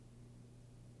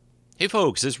Hey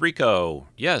folks, it's Rico.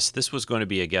 Yes, this was going to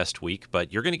be a guest week,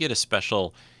 but you're going to get a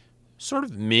special sort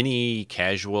of mini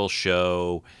casual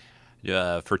show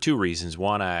for two reasons.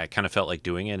 One, I kind of felt like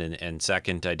doing it, and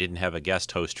second, I didn't have a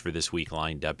guest host for this week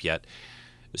lined up yet.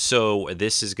 So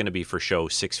this is going to be for show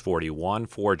 641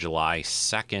 for July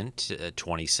 2nd,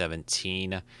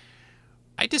 2017.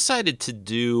 I decided to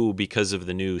do, because of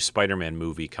the new Spider-Man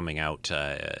movie coming out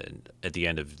at the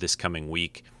end of this coming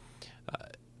week,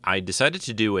 I decided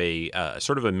to do a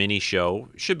sort of a mini show.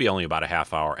 Should be only about a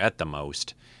half hour at the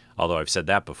most, although I've said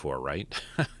that before, right?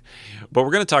 But we're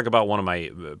going to talk about one of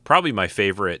my, probably my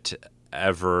favorite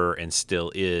ever and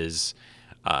still is,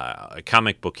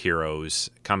 comic book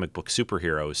superheroes,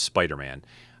 Spider-Man.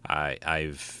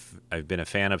 I've been a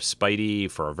fan of Spidey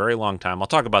for a very long time. I'll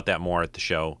talk about that more at the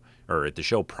show, or at the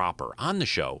show proper, on the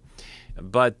show.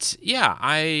 But yeah,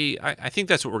 I think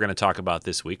that's what we're going to talk about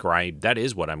this week, or that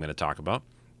is what I'm going to talk about.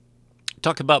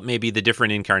 Talk about maybe the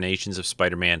different incarnations of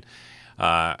Spider-Man.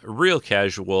 Real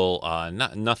casual,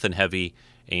 nothing heavy,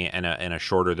 and a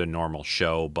shorter than normal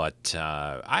show. But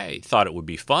I thought it would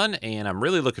be fun, and I'm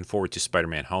really looking forward to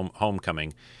Spider-Man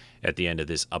Homecoming at the end of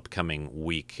this upcoming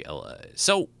week.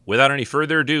 So without any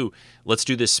further ado, let's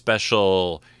do this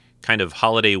special kind of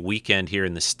holiday weekend here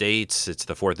in the States. It's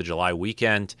the 4th of July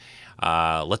weekend.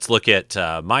 Let's look at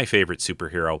my favorite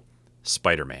superhero,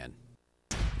 Spider-Man.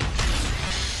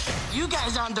 You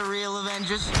guys aren't the real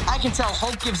Avengers. I can tell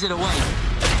Hulk gives it away.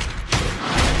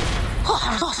 Oh,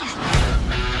 that was awesome.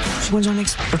 So when's our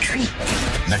next retreat?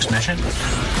 Next mission?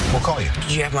 We'll call you.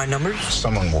 Do you have my numbers?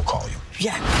 Someone will call you.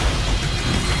 Yeah.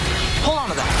 Hold on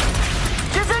to that.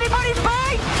 Does anybody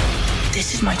fight?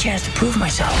 This is my chance to prove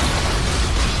myself.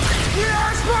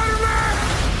 Yeah, Spider-Man!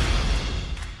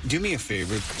 Do me a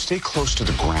favor. Stay close to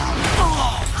the ground.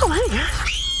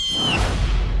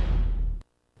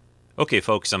 Okay,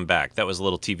 folks, I'm back. That was a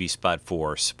little TV spot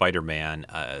for Spider-Man,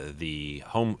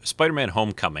 Spider-Man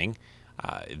Homecoming,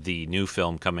 the new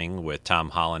film coming with Tom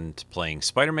Holland playing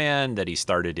Spider-Man that he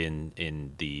started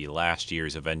in the last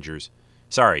year's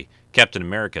Captain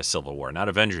America Civil War, not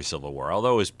Avengers Civil War,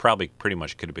 although it was probably pretty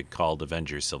much could have been called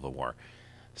Avengers Civil War.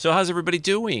 So how's everybody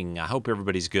doing? I hope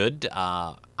everybody's good.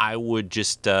 I would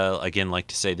just, again, like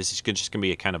to say this is just going to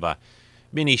be a kind of a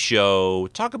mini show,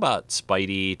 talk about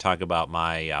Spidey, talk about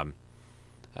my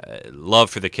love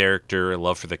for the character,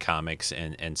 love for the comics,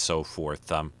 and so forth.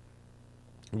 I'm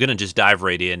going to just dive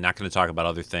right in, not going to talk about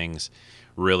other things,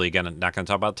 not going to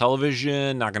talk about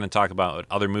television, not going to talk about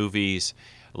other movies.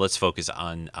 Let's focus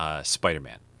on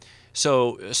Spider-Man.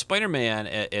 So Spider-Man,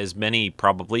 as many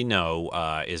probably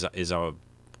know, is a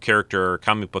character,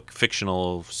 comic book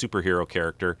fictional superhero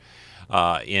character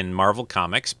in Marvel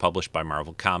Comics, published by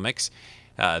Marvel Comics.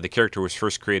 The character was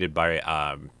first created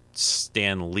by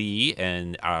Stan Lee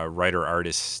and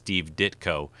writer-artist Steve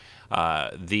Ditko.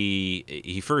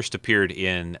 He first appeared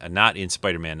not in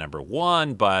Spider-Man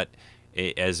 #1, but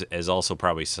as also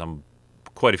probably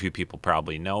quite a few people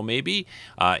probably know, maybe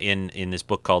in this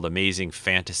book called Amazing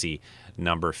Fantasy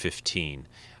 #15.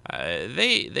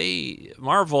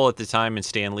 Marvel at the time and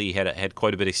Stan Lee had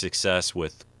quite a bit of success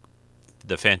with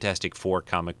the Fantastic Four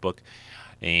comic book,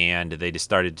 and they just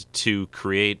started to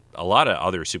create a lot of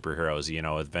other superheroes.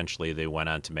 Eventually they went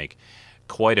on to make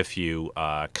quite a few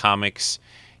comics.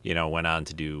 Went on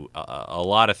to do a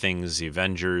lot of things, the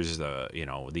Avengers,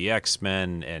 the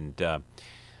X-Men, and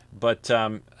but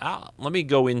let me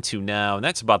go into now, and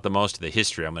that's about the most of the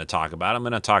history I'm going to talk about. I'm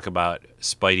going to talk about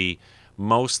Spidey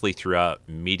mostly throughout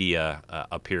media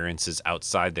appearances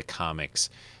outside the comics,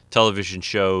 television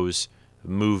shows,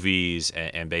 movies,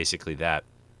 and basically that,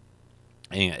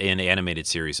 and animated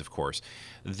series, of course.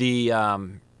 The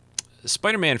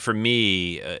Spider-Man, for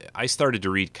me, I started to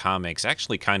read comics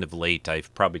actually kind of late.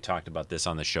 I've probably talked about this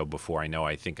on the show before.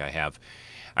 I think I have.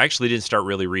 I actually didn't start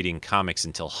really reading comics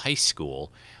until high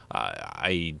school.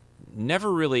 I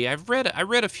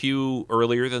read a few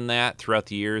earlier than that throughout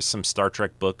the years, some Star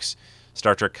Trek books,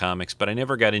 Star Trek comics, but I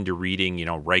never got into reading,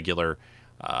 regular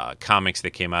comics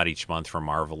that came out each month from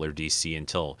Marvel or DC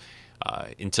until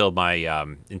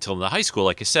the high school.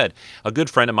 Like I said, a good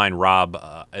friend of mine, Rob,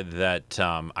 that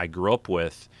I grew up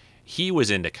with, he was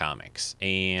into comics,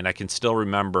 and I can still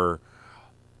remember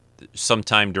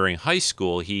sometime during high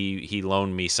school, he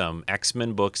loaned me some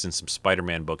X-Men books and some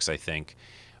Spider-Man books, I think.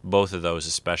 Both of those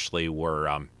especially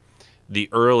were the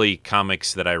early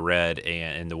comics that I read,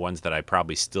 and the ones that I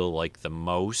probably still like the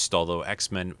most, although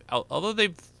X-Men, although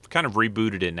they've kind of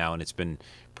rebooted it now and it's been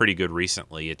pretty good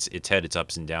recently, it's had its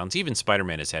ups and downs. Even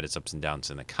Spider-Man has had its ups and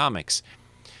downs in the comics.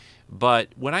 But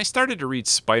when I started to read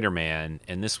Spider-Man,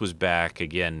 and this was back,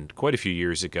 again, quite a few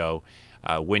years ago,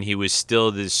 when he was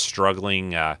still this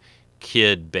struggling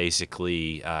kid,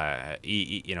 basically.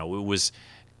 It was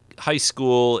high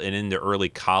school and into early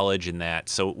college and that,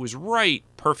 so it was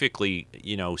perfectly,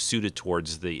 suited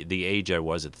towards the age I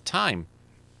was at the time.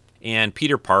 And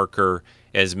Peter Parker,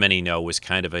 as many know, was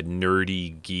kind of a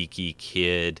nerdy, geeky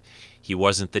kid. He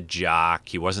wasn't the jock.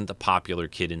 He wasn't the popular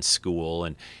kid in school.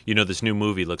 And, this new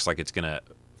movie looks like it's going to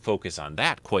focus on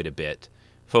that quite a bit,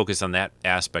 focus on that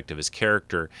aspect of his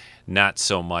character, not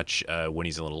so much when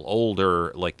he's a little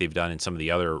older like they've done in some of the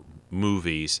other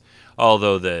movies.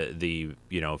 Although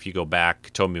if you go back,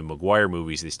 Tobey Maguire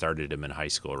movies, they started him in high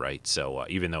school, right? So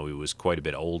even though he was quite a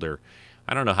bit older,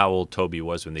 I don't know how old Tobey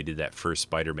was when they did that first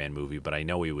Spider-Man movie, but I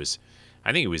know I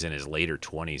think he was in his later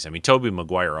 20s. I mean, Tobey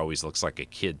Maguire always looks like a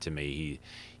kid to me.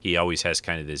 He always has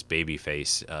kind of this baby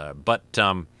face.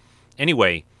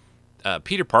 Anyway,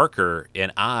 Peter Parker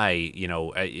and I,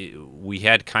 we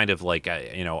had kind of like,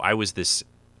 I was this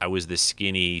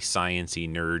skinny,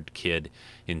 sciencey nerd kid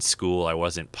in school. I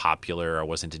wasn't popular. I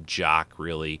wasn't a jock,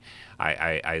 really.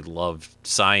 I loved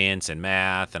science and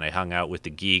math, and I hung out with the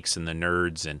geeks and the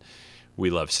nerds, and we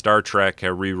loved Star Trek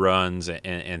reruns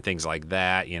and things like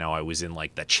that. I was in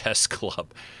like the chess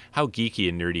club. How geeky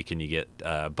and nerdy can you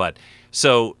get? But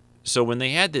so when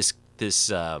they had this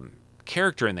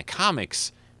character in the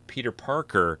comics, Peter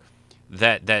Parker,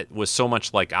 that was so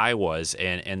much like I was,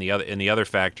 and the other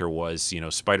factor was,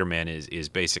 Spider-Man is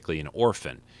basically an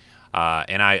orphan,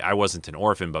 and I wasn't an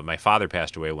orphan, but my father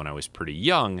passed away when I was pretty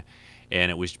young,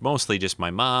 and it was mostly just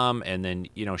my mom, and then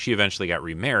she eventually got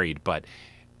remarried, but.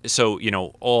 So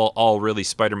all really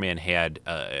Spider-Man had,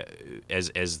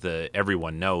 as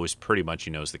everyone knows, pretty much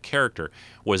knows the character,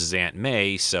 was his Aunt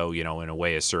May. So in a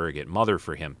way, a surrogate mother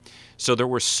for him. So there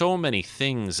were so many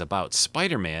things about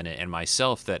Spider-Man and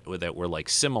myself that were like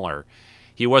similar.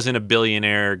 He wasn't a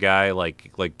billionaire guy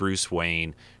like Bruce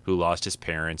Wayne who lost his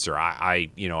parents, or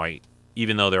I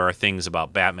even though there are things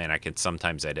about Batman I can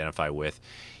sometimes identify with,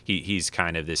 he's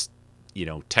kind of this.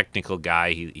 Technical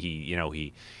guy.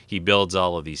 He builds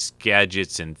all of these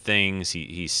gadgets and things.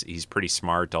 He's pretty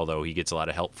smart, although he gets a lot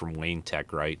of help from Wayne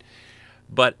Tech, right?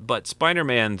 But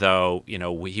Spider-Man, though,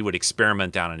 he would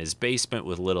experiment down in his basement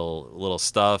with little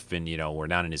stuff, and we're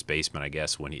down in his basement, I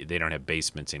guess, when they don't have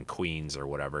basements in Queens or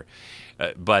whatever.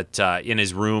 But in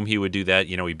his room, he would do that.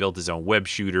 He built his own web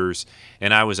shooters,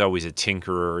 and I was always a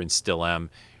tinkerer and still am.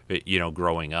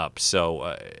 Growing up.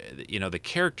 So, the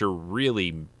character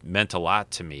really meant a lot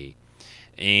to me.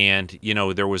 And,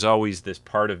 there was always this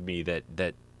part of me that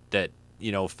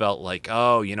felt like,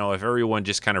 if everyone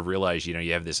just kind of realized,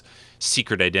 you have this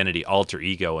secret identity, alter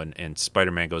ego, and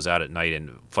Spider-Man goes out at night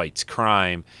and fights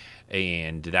crime.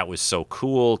 And that was so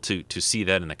cool to see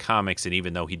that in the comics. And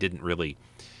even though he didn't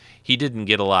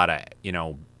get a lot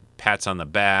of, pats on the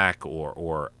back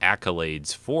or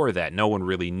accolades for that, no one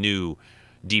really knew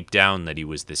deep down that he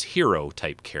was this hero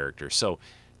type character. So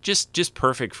just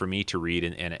perfect for me to read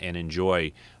and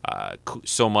enjoy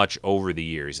so much over the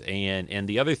years. And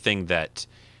the other thing that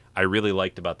I really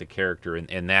liked about the character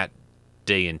in that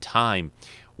day and time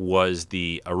was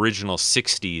the original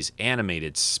 60s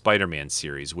animated Spider-Man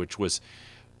series, which was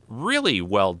really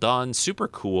well done, super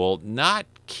cool, not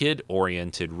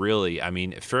kid-oriented really. I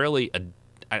mean, fairly,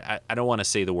 I don't want to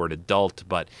say the word adult,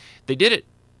 but they did it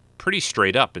pretty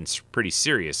straight up and pretty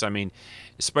serious. I mean,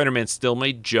 Spider-Man still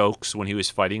made jokes when he was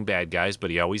fighting bad guys,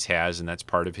 but he always has, and that's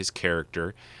part of his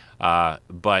character.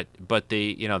 But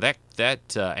they,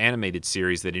 that animated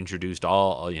series that introduced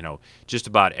all, just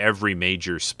about every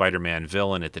major Spider-Man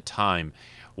villain at the time,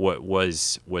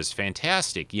 was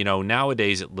fantastic.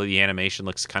 Nowadays the animation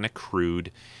looks kind of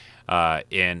crude,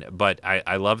 but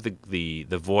I love the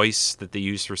voice that they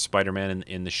use for Spider-Man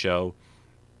in the show.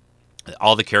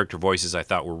 All the character voices I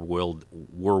thought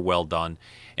were well done,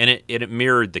 and it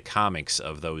mirrored the comics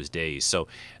of those days. So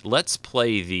let's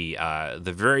play the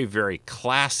very, very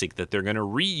classic that they're going to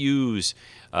reuse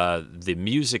the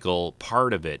musical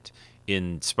part of it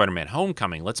in Spider-Man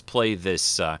Homecoming. Let's play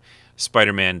this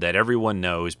Spider-Man that everyone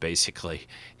knows, basically.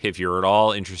 If you're at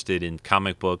all interested in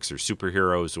comic books or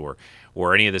superheroes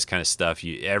or any of this kind of stuff,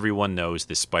 everyone knows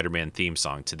this Spider-Man theme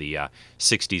song to the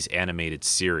 60s animated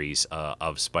series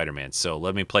of Spider-Man. So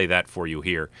let me play that for you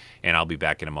here, and I'll be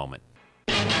back in a moment.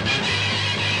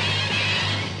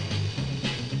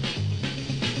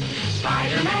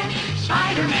 Spider-Man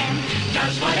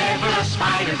does whatever a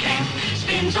spider can.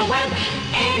 Spins a web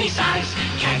any size,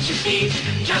 catches thieves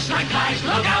just like flies.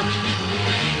 Look out,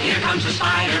 here comes the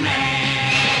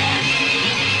Spider-Man.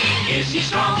 Is he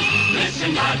strong?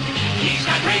 Listen, bud, he's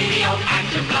got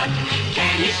radioactive blood.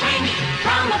 Can he swing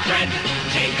from a thread?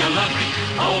 Take a look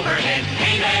overhead.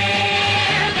 Hey there!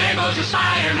 a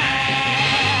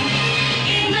Spider-Man.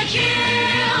 In the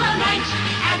chill of night,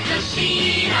 at the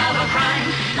scene of a crime,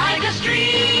 like a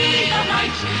streak of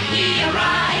light, he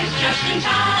arrives just in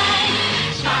time.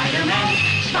 Spider-Man,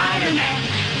 Spider-Man,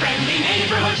 friendly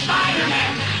neighborhood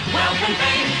Spider-Man. Wealth and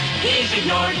fame, he's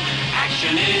ignored.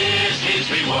 Action is his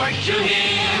reward to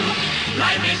him.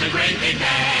 Life is a great big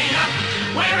hang-up.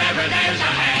 Wherever there's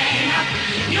a hang-up,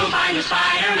 you'll find a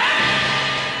Spider-Man.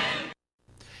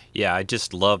 Yeah, I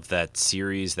just love that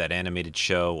series, that animated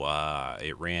show.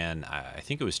 It ran, I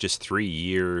think it was just 3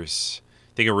 years.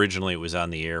 I think originally it was on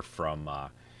the air from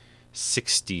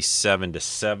 67 to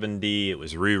 70. It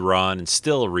was rerun and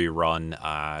still a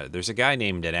rerun. There's a guy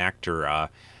named an actor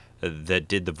that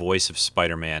did the voice of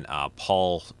Spider-Man,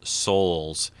 Paul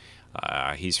Soles.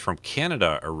 He's from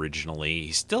Canada originally.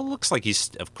 He still looks like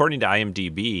he's, according to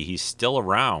IMDb, he's still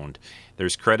around.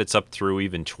 There's credits up through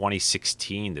even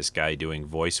 2016, this guy doing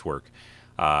voice work.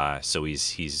 So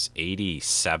he's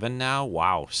 87 now.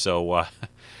 Wow. So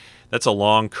that's a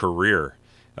long career.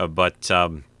 But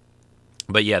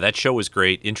yeah, that show was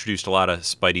great. Introduced a lot of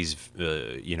Spidey's,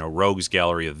 rogues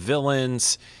gallery of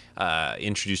villains.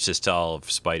 Introduced us to all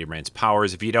of Spider-Man's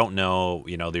powers. If you don't know,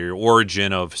 the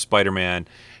origin of Spider-Man,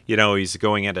 he's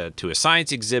going to a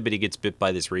science exhibit. He gets bit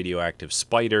by this radioactive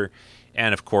spider.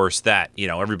 And, of course, that,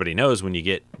 everybody knows when you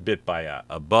get bit by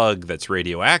a bug that's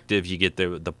radioactive, you get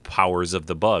the powers of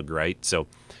the bug, right? So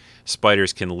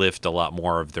spiders can lift a lot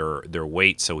more of their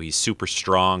weight. So he's super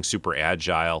strong, super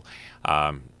agile.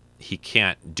 He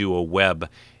can't do a web.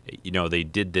 They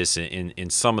did this in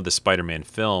some of the Spider-Man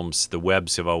films. The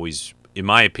webs have always, in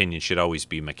my opinion, should always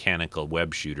be mechanical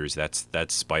web shooters. That's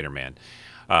Spider-Man.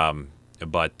 And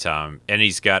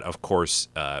he's got, of course,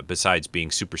 besides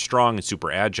being super strong and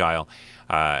super agile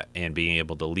and being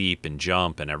able to leap and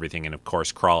jump and everything, and of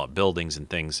course crawl up buildings and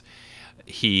things,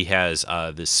 he has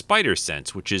this spider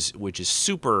sense, which is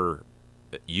super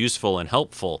useful and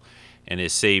helpful, and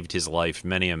has saved his life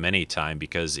many a many time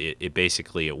because it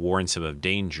basically warns him of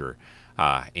danger.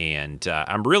 And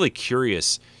I'm really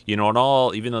curious, even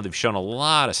though they've shown a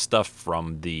lot of stuff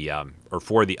from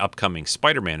for the upcoming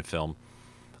Spider-Man film,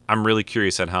 I'm really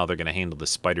curious on how they're going to handle the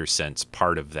spider sense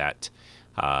part of that.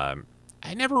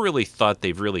 I never really thought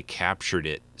they've really captured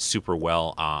it super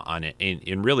well in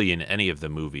any of the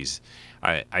movies.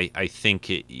 I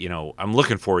think I'm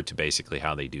looking forward to basically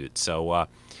how they do it. So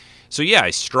yeah,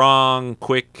 he's strong,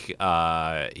 quick.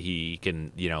 He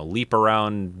can leap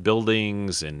around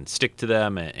buildings and stick to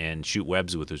them and shoot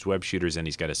webs with his web shooters, and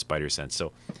he's got a spider sense.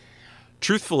 So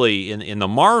truthfully, in the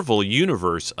Marvel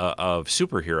universe of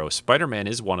superheroes, Spider-Man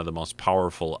is one of the most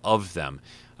powerful of them.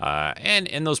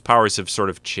 And those powers have sort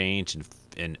of changed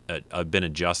and been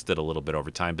adjusted a little bit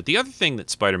over time. But the other thing that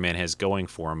Spider-Man has going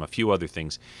for him, a few other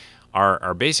things,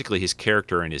 are basically his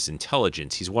character and his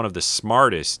intelligence. He's one of the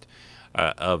smartest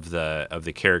of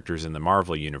the characters in the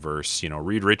Marvel universe.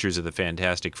 Reed Richards of the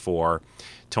Fantastic Four,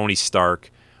 Tony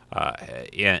Stark,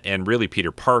 and really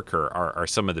Peter Parker are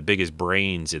some of the biggest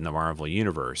brains in the Marvel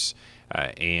universe.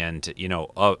 That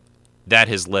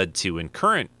has led to, in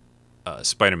current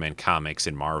Spider-Man comics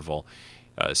in Marvel,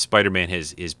 Spider-Man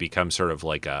has become sort of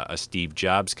like a Steve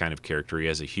Jobs kind of character. He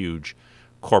has a huge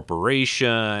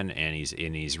corporation, and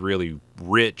he's really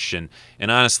rich, and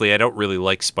honestly, I don't really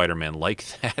like Spider-Man like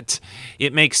that.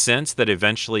 It makes sense that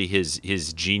eventually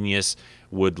his genius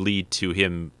would lead to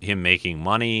him making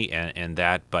money and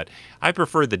that, but I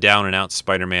prefer the down and out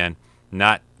Spider-Man,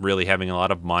 not really having a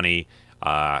lot of money,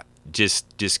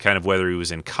 just kind of whether he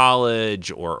was in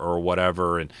college or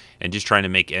whatever, and just trying to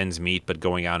make ends meet, but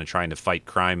going out and trying to fight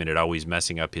crime and it always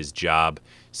messing up his job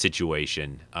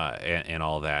situation and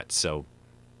all that. So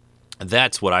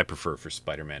that's what I prefer for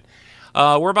Spider-Man.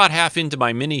 We're about half into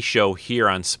my mini show here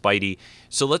on Spidey,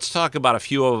 so let's talk about a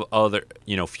few other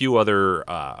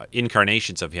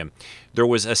incarnations of him. There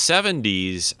was a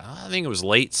 70s, I think it was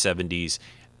late 70s,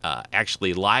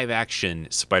 actually live-action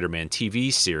Spider-Man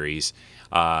TV series,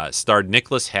 starred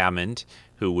Nicholas Hammond,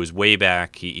 who was way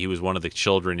back. He was one of the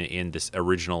children in this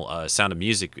original Sound of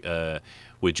Music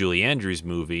with Julie Andrews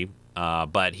movie.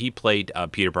 But he played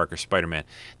Peter Parker Spider-Man.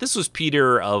 This was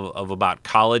Peter of about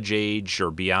college age or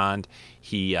beyond.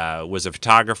 He was a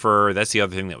photographer. That's the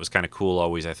other thing that was kind of cool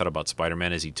always I thought about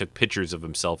Spider-Man is he took pictures of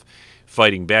himself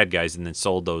fighting bad guys and then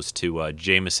sold those to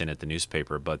Jameson at the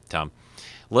newspaper. But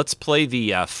let's play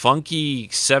the funky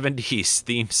 70s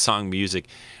theme song music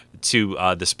to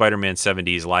the Spider-Man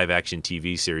 70s live-action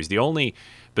TV series. The only,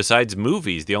 besides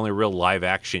movies, the only real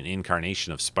live-action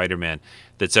incarnation of Spider-Man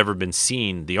that's ever been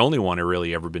seen, the only one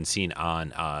really ever been seen on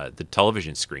the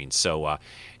television screen. So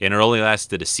it only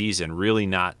lasted a season, really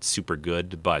not super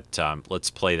good, but let's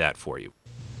play that for you.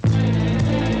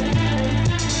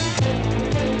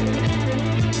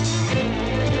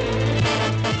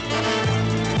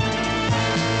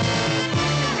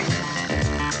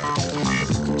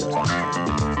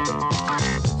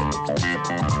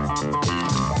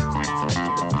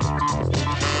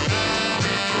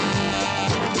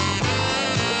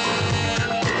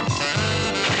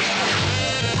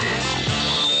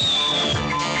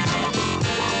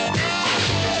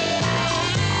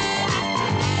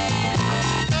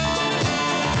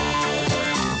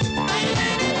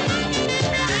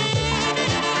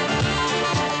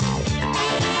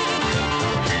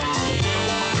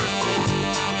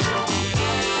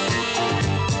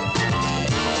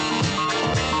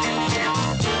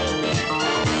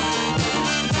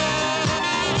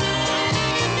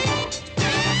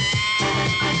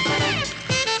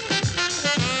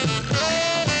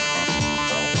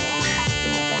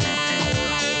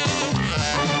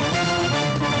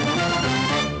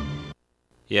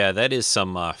 Yeah, that is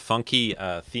some funky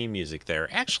theme music there.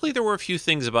 Actually, there were a few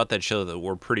things about that show that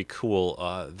were pretty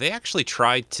cool. They actually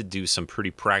tried to do some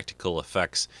pretty practical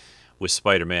effects with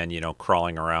Spider-Man,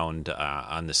 crawling around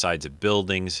on the sides of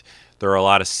buildings. There are a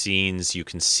lot of scenes you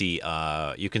can see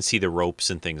the ropes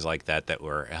and things like that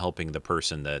were helping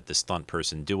the stunt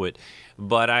person do it.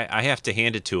 But I have to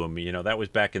hand it to him. That was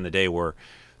back in the day where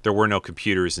there were no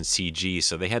computers and CG,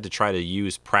 so they had to try to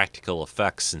use practical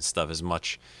effects and stuff as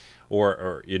much.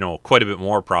 Or quite a bit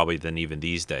more probably than even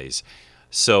these days.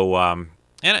 So,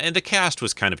 and the cast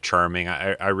was kind of charming.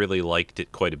 I really liked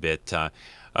it quite a bit,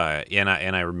 and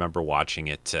I remember watching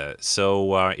it.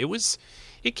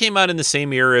 It came out in the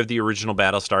same era of the original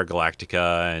Battlestar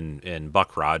Galactica and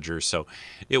Buck Rogers, so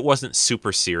it wasn't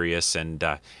super serious.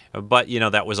 But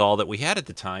that was all that we had at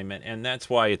the time, and that's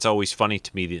why it's always funny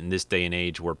to me in this day and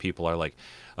age where people are like,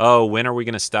 oh, when are we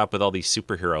going to stop with all these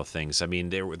superhero things? I mean,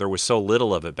 there was so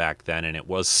little of it back then, and it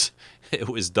was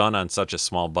done on such a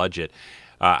small budget.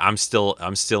 I'm still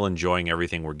enjoying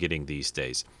everything we're getting these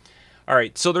days. All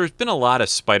right, so there's been a lot of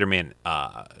Spider-Man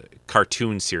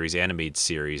cartoon series, animated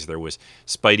series. There was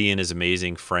Spidey and His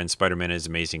Amazing Friends, Spider-Man and His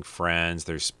Amazing Friends.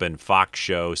 There's been Fox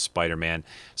show, Spider-Man,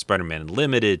 Spider-Man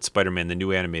Unlimited, Spider-Man the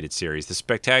new animated series, The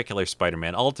Spectacular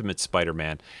Spider-Man, Ultimate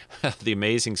Spider-Man, The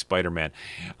Amazing Spider-Man.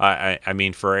 I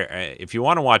mean, if you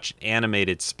want to watch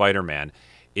animated Spider-Man,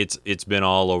 it's been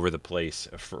all over the place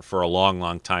for a long,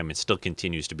 long time and still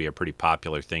continues to be a pretty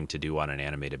popular thing to do on an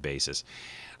animated basis.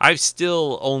 I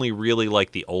still only really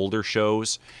like the older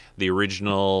shows. The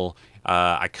original,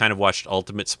 I kind of watched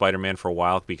Ultimate Spider-Man for a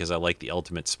while because I like the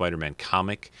Ultimate Spider-Man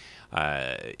comic.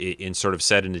 In sort of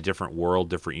set in a different world,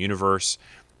 different universe,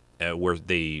 where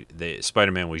the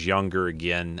Spider-Man was younger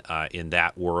again in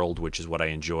that world, which is what I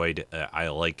enjoyed. I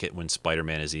like it when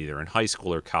Spider-Man is either in high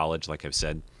school or college, like I've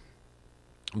said.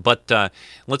 But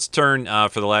let's turn,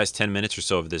 for the last 10 minutes or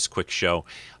so of this quick show,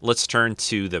 let's turn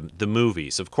to the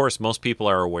movies. Of course, most people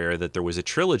are aware that there was a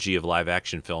trilogy of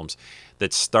live-action films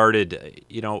that started,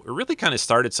 it really kind of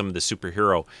started some of the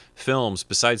superhero films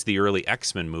besides the early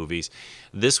X-Men movies.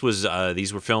 These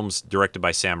were films directed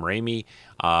by Sam Raimi,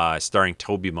 starring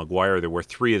Tobey Maguire. There were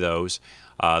 3 of those.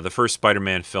 The first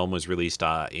Spider-Man film was released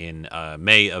in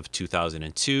May of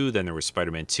 2002. Then there was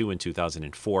Spider-Man 2 in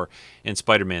 2004 and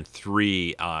Spider-Man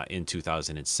 3 in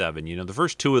 2007. The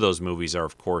first 2 of those movies are,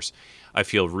 of course, I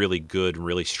feel really good and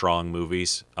really strong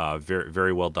movies. Very,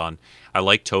 very well done. I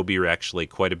like Tobey actually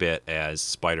quite a bit as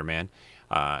Spider-Man.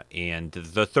 And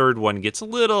the third one gets a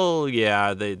little,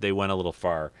 they went a little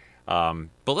far.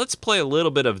 But let's play a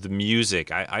little bit of the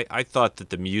music. I thought that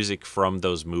the music from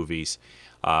those movies,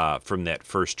 from that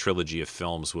first trilogy of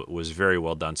films, was very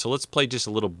well done. So let's play just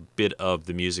a little bit of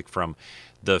the music from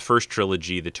the first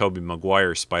trilogy, the Tobey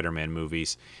Maguire Spider-Man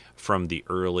movies from the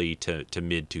early to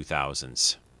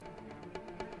mid-2000s.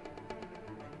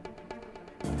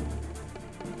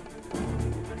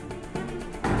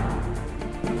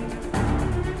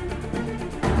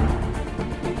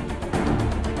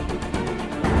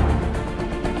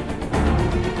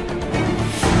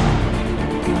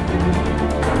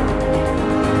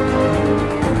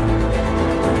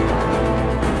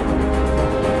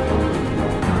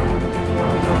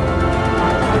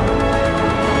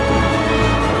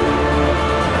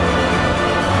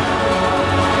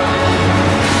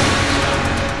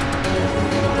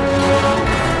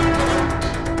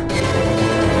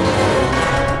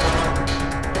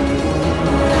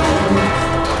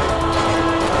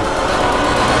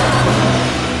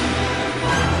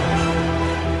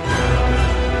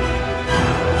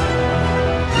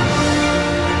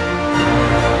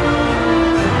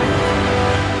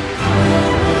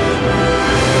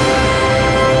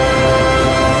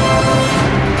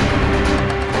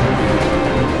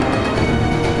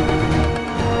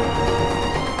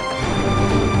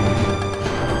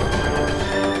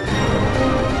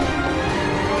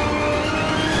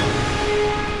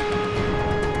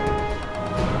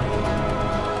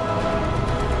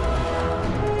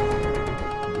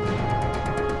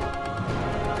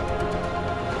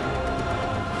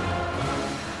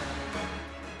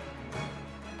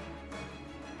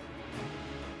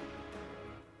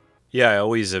 Yeah, I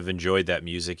always have enjoyed that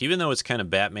music, even though it's kind of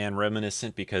Batman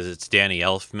reminiscent because it's Danny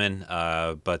Elfman.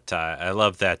 But I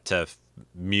love that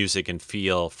music and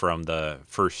feel from the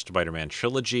first Spider-Man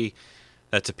trilogy.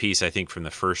 That's a piece, I think, from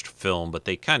the first film, but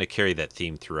they kind of carry that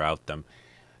theme throughout them.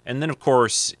 And then, of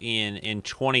course, in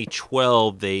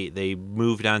 2012, they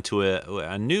moved on to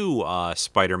a new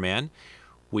Spider-Man.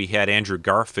 We had Andrew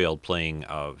Garfield playing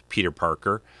Peter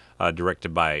Parker,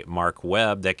 directed by Mark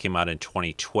Webb. That came out in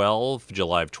 2012,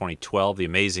 July of 2012, The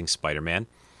Amazing Spider-Man.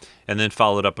 And then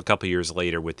followed up a couple years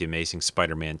later with The Amazing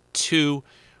Spider-Man 2,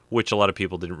 which a lot of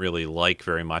people didn't really like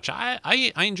very much.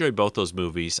 I enjoyed both those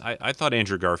movies. I thought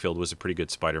Andrew Garfield was a pretty good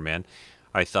Spider-Man.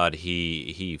 I thought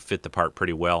he fit the part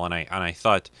pretty well, and I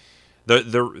thought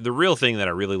the real thing that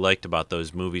I really liked about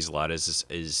those movies a lot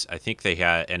is I think they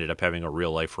ended up having a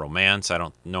real life romance. I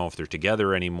don't know if they're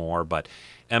together anymore, but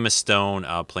Emma Stone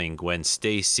playing Gwen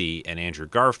Stacy and Andrew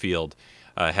Garfield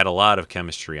had a lot of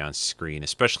chemistry on screen,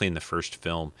 especially in the first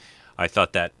film. I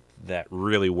thought that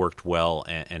really worked well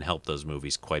and helped those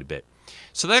movies quite a bit.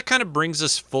 So that kind of brings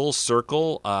us full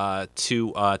circle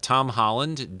to Tom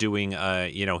Holland doing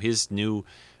this new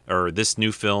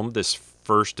film, this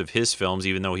first of his films,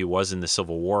 even though he was in the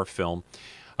Civil War film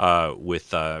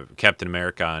with Captain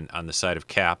America on the side of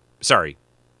Cap. Sorry,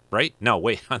 right? No,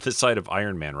 wait, on the side of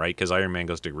Iron Man, right? Because Iron Man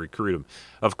goes to recruit him.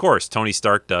 Of course, Tony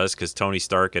Stark does, because Tony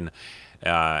Stark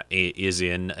is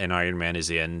in, and Iron Man is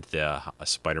in the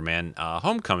Spider-Man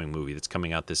Homecoming movie that's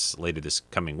coming out later this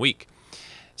coming week.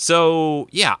 So,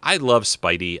 yeah, I love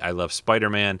Spidey. I love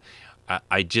Spider-Man.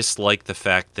 I just like the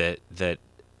fact that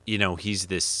he's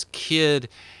this kid.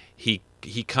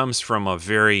 He comes from a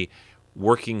very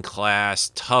working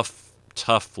class,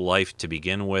 tough life to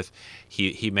begin with.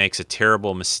 He makes a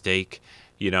terrible mistake.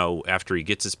 After he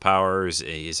gets his powers,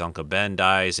 his Uncle Ben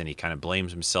dies, and he kind of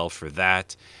blames himself for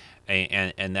that.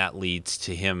 And that leads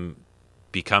to him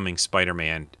becoming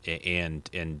Spider-Man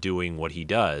and doing what he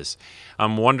does.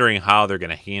 I'm wondering how they're going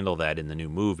to handle that in the new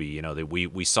movie.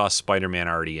 We saw Spider-Man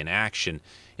already in action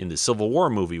in the Civil War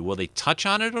movie. Will they touch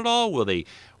on it at all?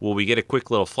 Will we get a quick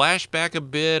little flashback a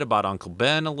bit about Uncle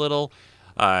Ben a little?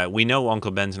 We know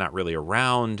Uncle Ben's not really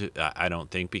around, I don't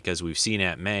think, because we've seen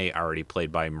Aunt May already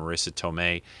played by Marissa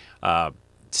Tomei.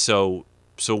 So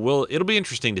it'll be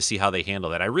interesting to see how they handle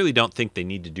that. I really don't think they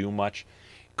need to do much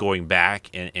going back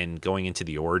and going into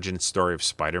the origin story of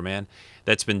Spider-Man.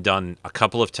 That's been done a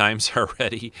couple of times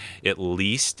already, at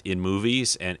least in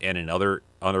movies and in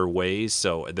other ways.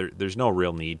 So there's no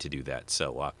real need to do that.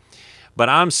 So, but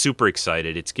I'm super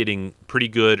excited. It's getting pretty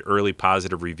good early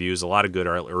positive reviews, a lot of good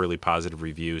early positive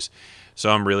reviews.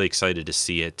 So I'm really excited to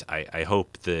see it. I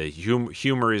hope the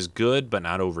humor is good but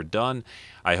not overdone.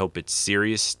 I hope it's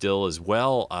serious still as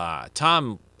well.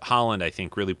 Tom Holland, I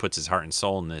think, really puts his heart and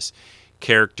soul in this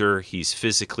character. He's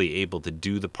physically able to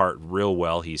do the part real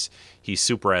well. He's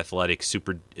super athletic,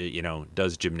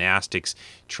 does gymnastics,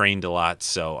 trained a lot.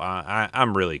 So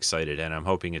I'm really excited, and I'm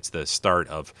hoping it's the start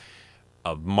of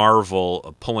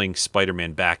Marvel pulling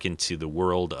Spider-Man back into the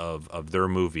world of their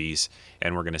movies,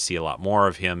 and we're going to see a lot more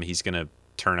of him. He's going to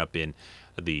turn up in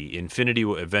the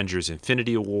Avengers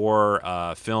Infinity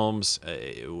War films,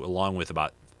 along with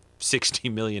about 60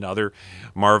 million other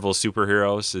Marvel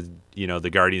superheroes. The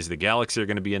Guardians of the Galaxy are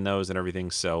going to be in those and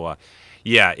everything. So,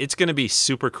 it's going to be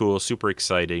super cool, super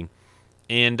exciting.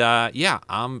 And,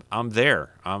 I'm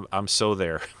there. I'm so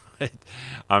there.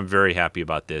 I'm very happy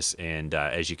about this, and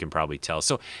as you can probably tell.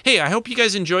 So, hey, I hope you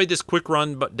guys enjoyed this quick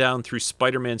run down through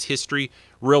Spider-Man's history.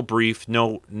 Real brief.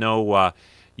 No, I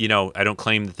don't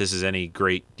claim that this is any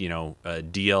great,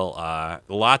 deal.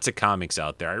 Lots of comics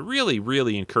out there. I really,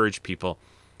 really encourage people,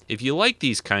 if you like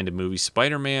these kind of movies,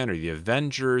 Spider-Man or the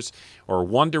Avengers or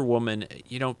Wonder Woman,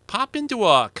 pop into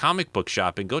a comic book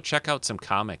shop and go check out some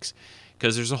comics,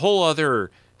 because there's a whole other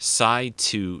side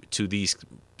to these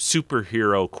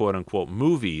superhero quote-unquote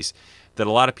movies that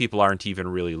a lot of people aren't even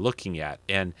really looking at.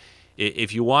 And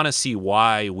if you want to see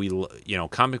why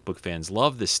comic book fans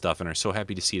love this stuff and are so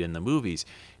happy to see it in the movies,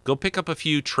 go pick up a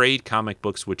few trade comic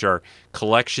books, which are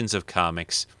collections of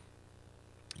comics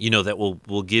that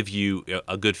will give you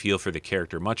a good feel for the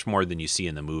character much more than you see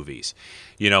in the movies.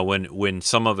 When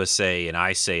some of us say, and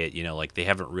I say it, like they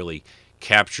haven't really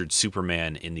captured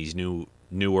Superman in these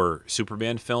newer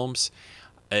Superman films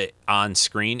on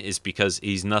screen, is because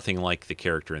he's nothing like the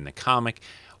character in the comic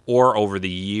or over the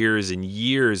years and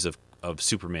years of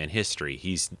Superman history.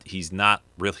 He's not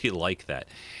really like that.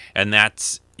 And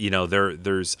that's,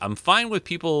 I'm fine with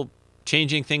people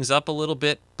changing things up a little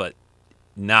bit, but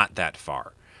not that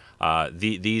far.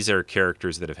 These are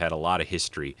characters that have had a lot of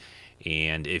history,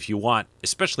 and if you want,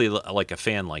 especially like a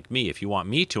fan like me, if you want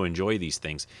me to enjoy these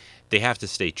things, they have to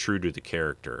stay true to the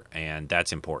character, and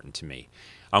that's important to me.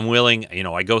 I'm willing,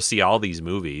 I go see all these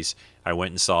movies. I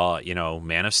went and saw,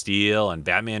 Man of Steel and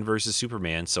Batman versus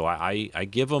Superman. So I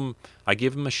give them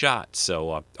a shot.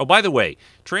 So, oh, by the way,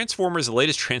 Transformers, the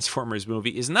latest Transformers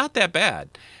movie is not that bad.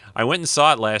 I went and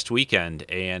saw it last weekend,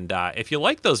 and if you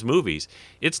like those movies,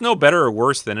 it's no better or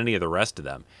worse than any of the rest of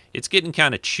them. It's getting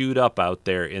kind of chewed up out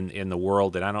there in the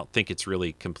world, and I don't think it's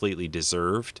really completely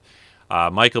deserved.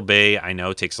 Michael Bay, I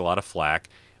know, takes a lot of flack.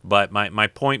 But my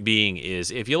point being is,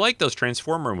 if you like those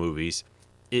Transformer movies,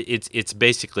 it's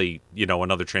basically,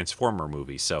 another Transformer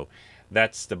movie. So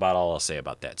that's about all I'll say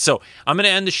about that. So I'm going to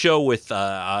end the show with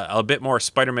a bit more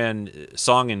Spider-Man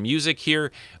song and music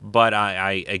here. But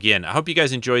I hope you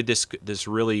guys enjoyed this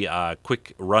really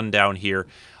quick rundown here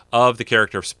of the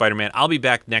character of Spider-Man. I'll be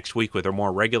back next week with a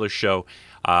more regular show.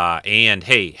 And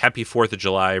hey, happy 4th of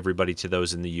July, everybody, to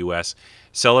those in the U.S.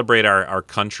 Celebrate our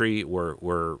country.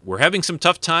 We're having some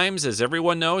tough times, as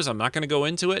everyone knows. I'm not going to go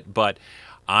into it, but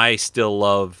I still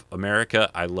love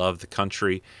America. I love the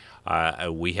country.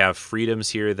 We have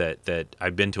freedoms here that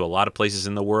I've been to a lot of places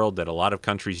in the world that a lot of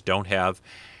countries don't have.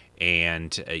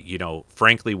 And,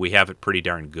 frankly, we have it pretty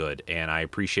darn good, and I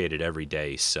appreciate it every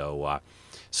day. So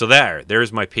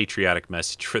there's my patriotic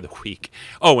message for the week.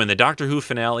 Oh, and the Doctor Who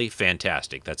finale,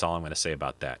 fantastic. That's all I'm going to say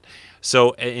about that.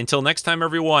 So until next time,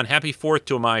 everyone, happy 4th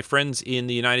to my friends in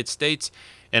the United States,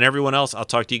 and everyone else, I'll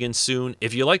talk to you again soon.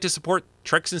 If you'd like to support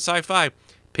Treks in Sci-Fi,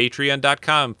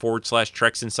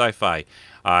 patreon.com/Treks in Sci-Fi.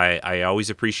 I always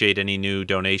appreciate any new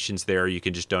donations there. You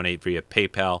can just donate via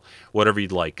PayPal, whatever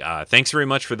you'd like. Thanks very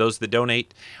much for those that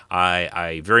donate.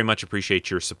 I very much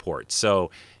appreciate your support. So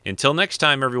until next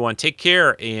time, everyone, take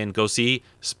care and go see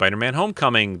Spider-Man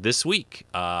Homecoming this week.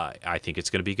 I think it's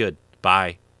going to be good.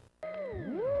 Bye.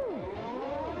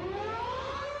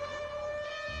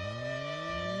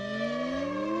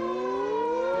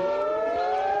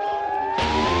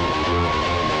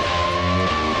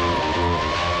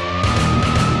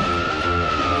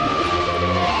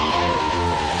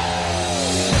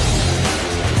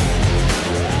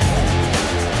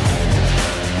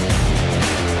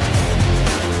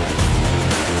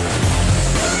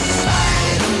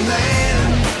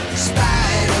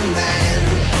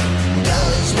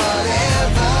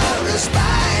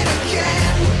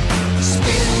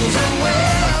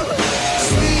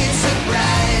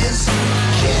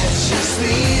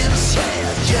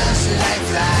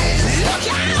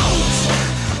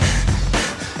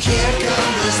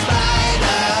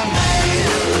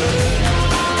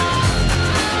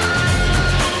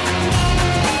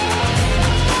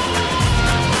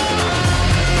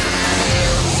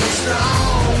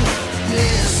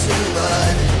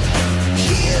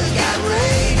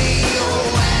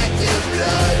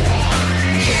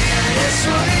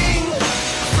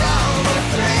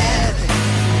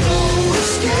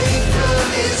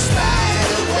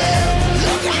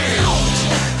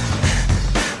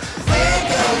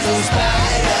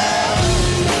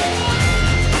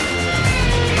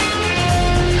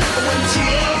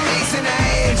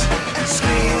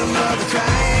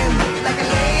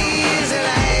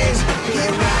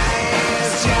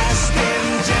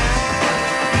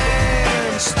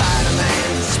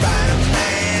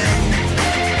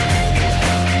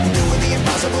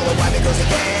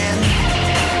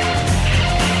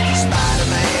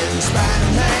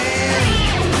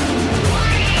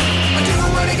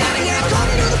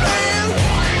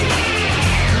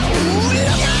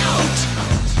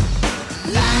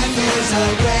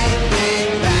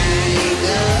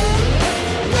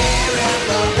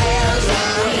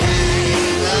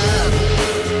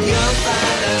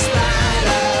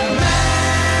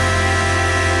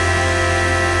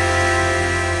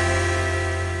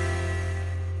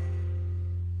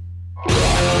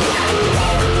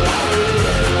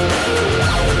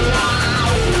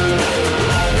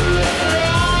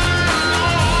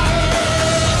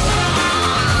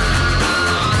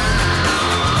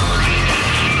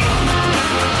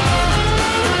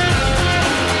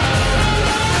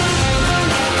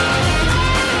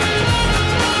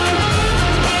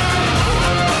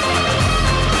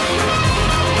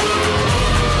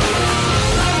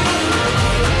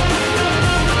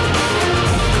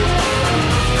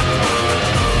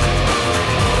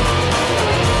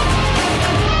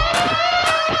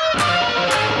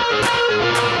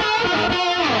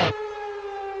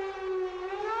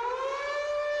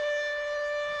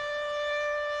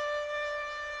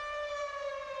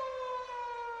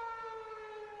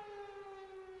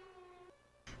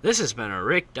 This has been a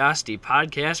Rick Dosty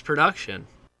podcast production.